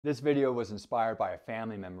This video was inspired by a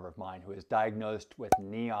family member of mine who is diagnosed with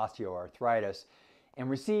knee osteoarthritis and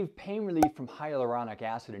received pain relief from hyaluronic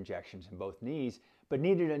acid injections in both knees, but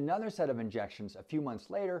needed another set of injections a few months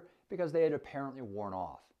later because they had apparently worn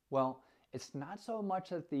off. Well, it's not so much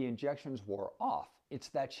that the injections wore off, it's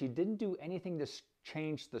that she didn't do anything to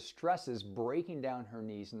change the stresses breaking down her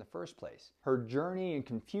knees in the first place. Her journey and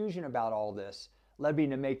confusion about all this led me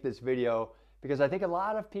to make this video because I think a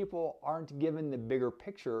lot of people aren't given the bigger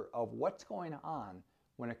picture of what's going on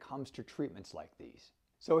when it comes to treatments like these.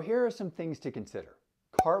 So here are some things to consider.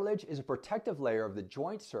 Cartilage is a protective layer of the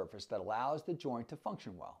joint surface that allows the joint to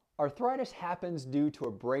function well. Arthritis happens due to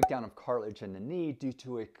a breakdown of cartilage in the knee due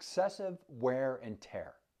to excessive wear and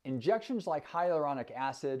tear. Injections like hyaluronic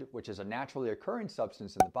acid, which is a naturally occurring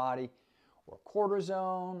substance in the body, or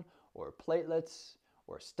cortisone, or platelets,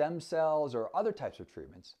 or stem cells, or other types of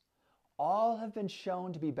treatments, all have been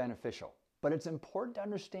shown to be beneficial, but it's important to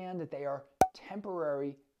understand that they are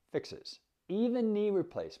temporary fixes. Even knee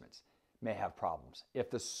replacements may have problems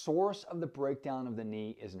if the source of the breakdown of the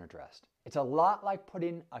knee isn't addressed. It's a lot like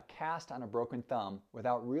putting a cast on a broken thumb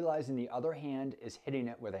without realizing the other hand is hitting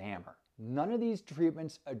it with a hammer. None of these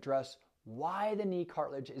treatments address why the knee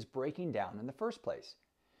cartilage is breaking down in the first place,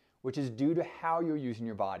 which is due to how you're using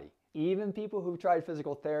your body. Even people who've tried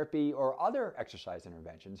physical therapy or other exercise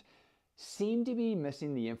interventions seem to be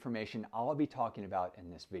missing the information I'll be talking about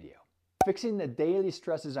in this video. Fixing the daily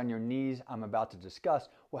stresses on your knees I'm about to discuss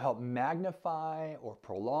will help magnify or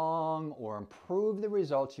prolong or improve the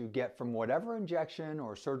results you get from whatever injection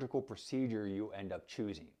or surgical procedure you end up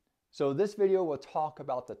choosing. So this video will talk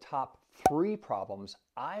about the top 3 problems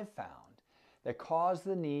I've found that cause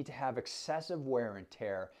the knee to have excessive wear and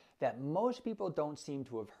tear that most people don't seem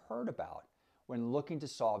to have heard about when looking to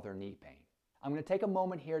solve their knee pain. I'm going to take a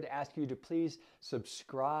moment here to ask you to please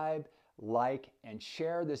subscribe, like, and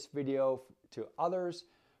share this video to others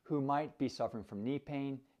who might be suffering from knee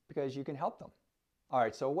pain because you can help them. All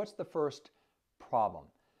right, so what's the first problem?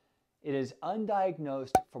 It is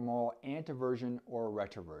undiagnosed femoral anteversion or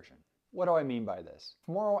retroversion. What do I mean by this?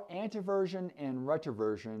 Femoral anteversion and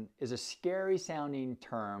retroversion is a scary sounding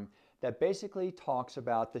term that basically talks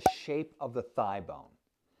about the shape of the thigh bone.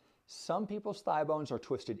 Some people's thigh bones are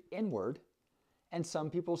twisted inward, and some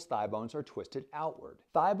people's thigh bones are twisted outward.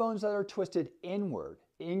 Thigh bones that are twisted inward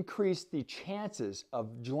increase the chances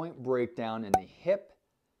of joint breakdown in the hip,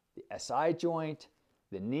 the SI joint,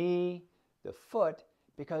 the knee, the foot,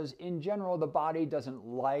 because in general the body doesn't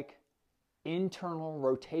like internal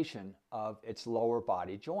rotation of its lower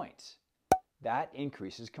body joints. That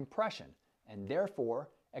increases compression and therefore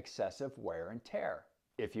excessive wear and tear.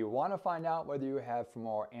 If you want to find out whether you have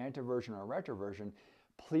femoral anteversion or retroversion,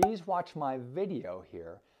 please watch my video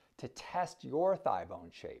here to test your thigh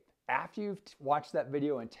bone shape. After you've watched that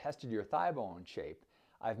video and tested your thigh bone shape,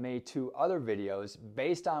 I've made 2 other videos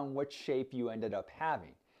based on which shape you ended up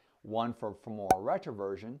having. One for femoral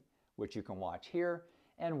retroversion, which you can watch here,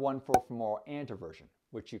 and one for femoral anteversion,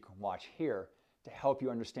 which you can watch here to help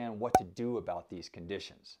you understand what to do about these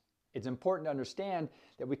conditions. It's important to understand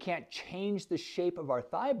that we can't change the shape of our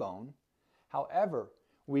thigh bone. However,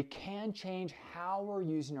 we can change how we're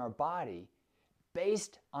using our body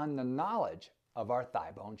based on the knowledge of our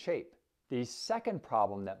thigh bone shape. The second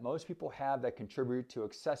problem that most people have that contribute to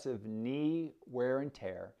excessive knee wear and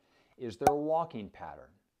tear is their walking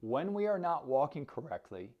pattern. When we are not walking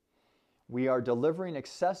correctly, we are delivering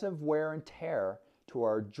excessive wear and tear to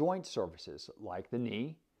our joint surfaces like the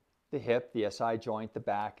knee, the hip, the SI joint, the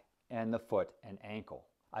back, and the foot and ankle.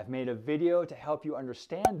 I've made a video to help you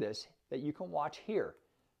understand this that you can watch here.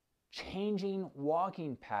 Changing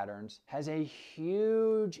walking patterns has a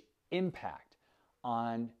huge impact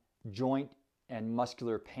on joint and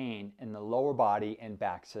muscular pain in the lower body and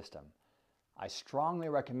back system. I strongly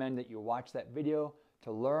recommend that you watch that video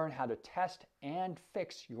to learn how to test and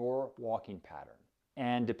fix your walking pattern.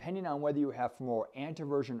 And depending on whether you have femoral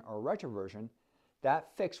anteversion or retroversion, that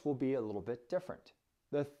fix will be a little bit different.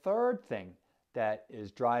 The third thing that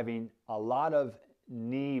is driving a lot of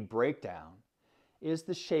knee breakdown is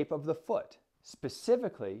the shape of the foot,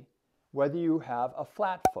 specifically whether you have a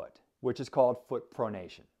flat foot, which is called foot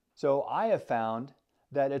pronation. So I have found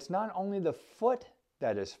that it's not only the foot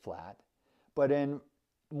that is flat, but in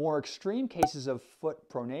more extreme cases of foot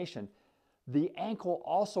pronation, the ankle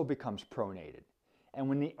also becomes pronated. And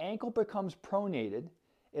when the ankle becomes pronated,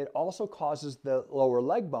 it also causes the lower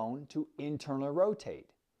leg bone to internally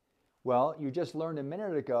rotate. Well, you just learned a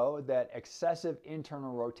minute ago that excessive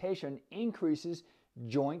internal rotation increases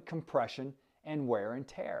joint compression and wear and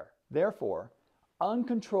tear. Therefore,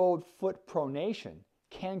 uncontrolled foot pronation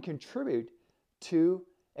can contribute to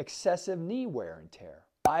excessive knee wear and tear.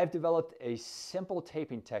 I've developed a simple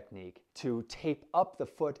taping technique to tape up the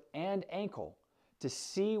foot and ankle to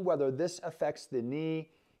see whether this affects the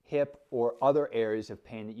knee, hip, or other areas of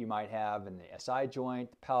pain that you might have in the SI joint,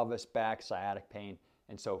 pelvis, back, sciatic pain,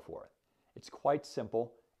 and so forth. It's quite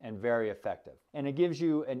simple and very effective. And it gives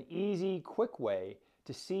you an easy, quick way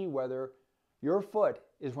to see whether your foot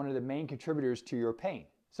is one of the main contributors to your pain.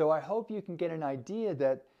 So I hope you can get an idea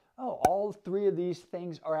that, oh, all three of these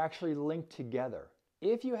things are actually linked together.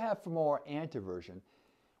 If you have femoral anteversion,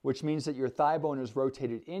 which means that your thigh bone is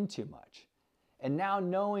rotated in too much, and now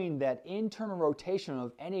knowing that internal rotation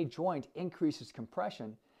of any joint increases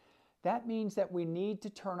compression, that means that we need to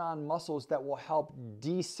turn on muscles that will help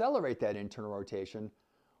decelerate that internal rotation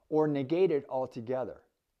or negate it altogether.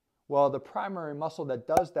 Well, the primary muscle that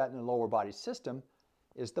does that in the lower body system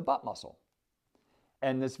is the butt muscle.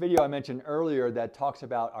 And this video I mentioned earlier that talks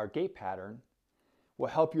about our gait pattern will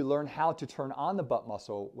help you learn how to turn on the butt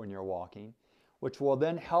muscle when you're walking, which will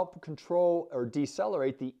then help control or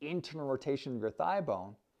decelerate the internal rotation of your thigh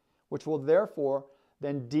bone, which will therefore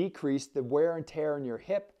then decrease the wear and tear in your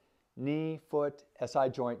hip, knee, foot, SI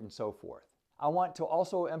joint, and so forth. I want to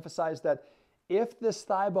also emphasize that if this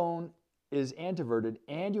thigh bone is anteverted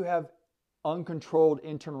and you have uncontrolled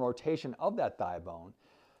internal rotation of that thigh bone,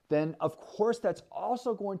 then of course that's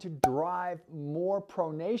also going to drive more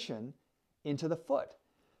pronation into the foot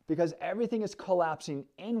because everything is collapsing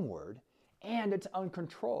inward and it's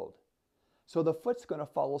uncontrolled. So the foot's going to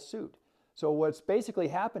follow suit. So what's basically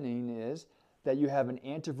happening is that you have an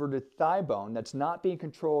anteverted thigh bone that's not being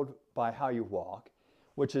controlled by how you walk,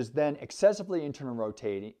 which is then excessively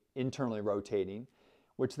internally rotating,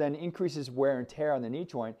 which then increases wear and tear on the knee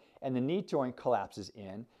joint, and the knee joint collapses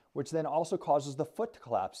in, which then also causes the foot to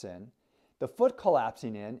collapse in. The foot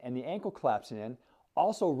collapsing in and the ankle collapsing in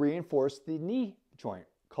also reinforce the knee joint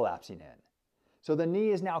collapsing in. So the knee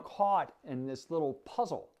is now caught in this little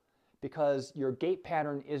puzzle because your gait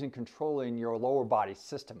pattern isn't controlling your lower body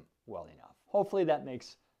system well enough. Hopefully that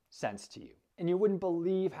makes sense to you. And you wouldn't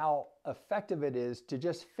believe how effective it is to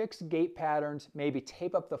just fix gait patterns, maybe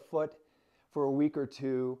tape up the foot for a week or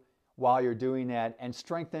two while you're doing that and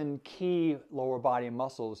strengthen key lower body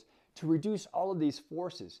muscles to reduce all of these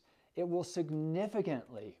forces. It will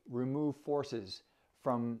significantly remove forces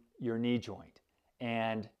from your knee joint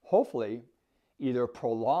and hopefully either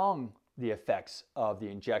prolong the effects of the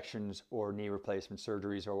injections or knee replacement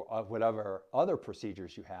surgeries or of whatever other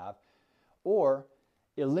procedures you have, or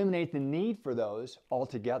eliminate the need for those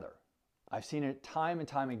altogether. I've seen it time and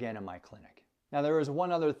time again in my clinic. Now there is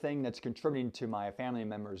one other thing that's contributing to my family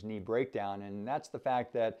member's knee breakdown, and that's the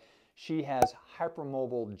fact that she has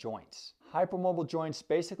hypermobile joints. Hypermobile joints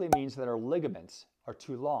basically means that her ligaments are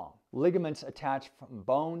too long. Ligaments attach from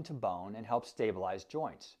bone to bone and help stabilize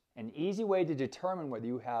joints. An easy way to determine whether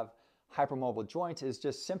you have hypermobile joints is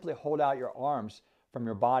just simply hold out your arms from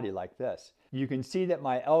your body like this. You can see that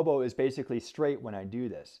my elbow is basically straight when I do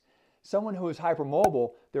this. Someone who is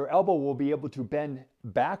hypermobile, their elbow will be able to bend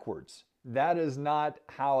backwards. That is not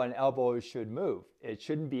how an elbow should move. It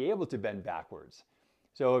shouldn't be able to bend backwards.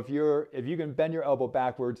 So if you can bend your elbow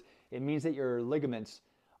backwards, it means that your ligaments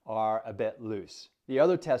are a bit loose. The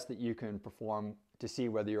other test that you can perform to see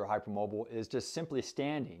whether you're hypermobile is just simply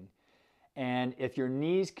standing. And if your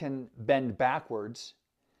knees can bend backwards,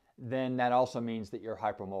 then that also means that you're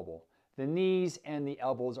hypermobile. The knees and the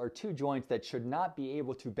elbows are two joints that should not be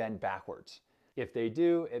able to bend backwards. If they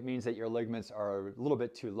do, it means that your ligaments are a little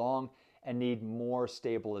bit too long and need more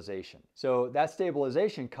stabilization. So that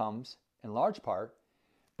stabilization comes, in large part,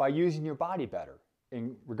 by using your body better.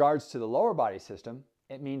 In regards to the lower body system,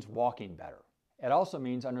 it means walking better. It also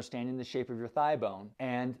means understanding the shape of your thigh bone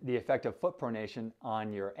and the effect of foot pronation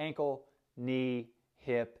on your ankle, knee,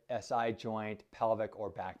 hip, SI joint, pelvic, or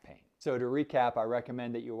back pain. So to recap, I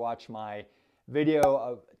recommend that you watch my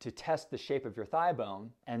video to test the shape of your thigh bone,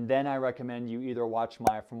 and then I recommend you either watch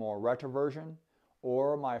my femoral retroversion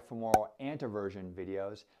or my femoral anteversion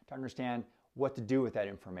videos to understand what to do with that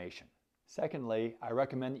information. Secondly, I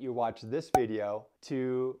recommend that you watch this video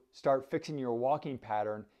to start fixing your walking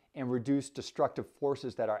pattern and reduce destructive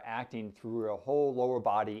forces that are acting through your whole lower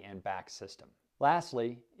body and back system.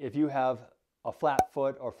 Lastly, if you have a flat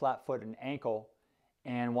foot or flat foot and ankle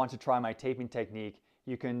and want to try my taping technique,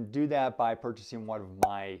 you can do that by purchasing one of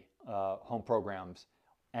my home programs,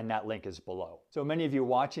 and that link is below. So many of you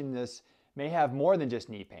watching this may have more than just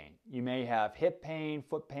knee pain. You may have hip pain,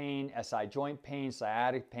 foot pain, SI joint pain,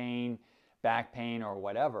 sciatic pain, back pain, or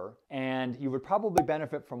whatever, and you would probably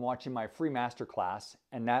benefit from watching my free masterclass,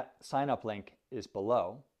 and that sign-up link is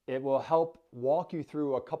below. It will help walk you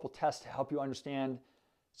through a couple tests to help you understand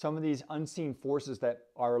some of these unseen forces that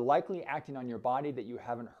are likely acting on your body that you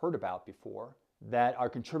haven't heard about before that are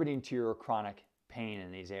contributing to your chronic pain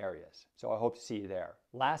in these areas. So I hope to see you there.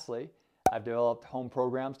 Lastly, I've developed home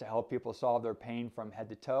programs to help people solve their pain from head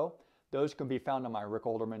to toe. Those can be found on my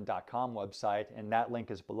rickolderman.com website, and that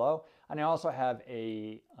link is below. And I also have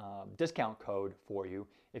a discount code for you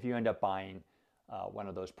if you end up buying one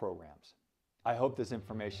of those programs. I hope this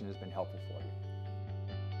information has been helpful for you.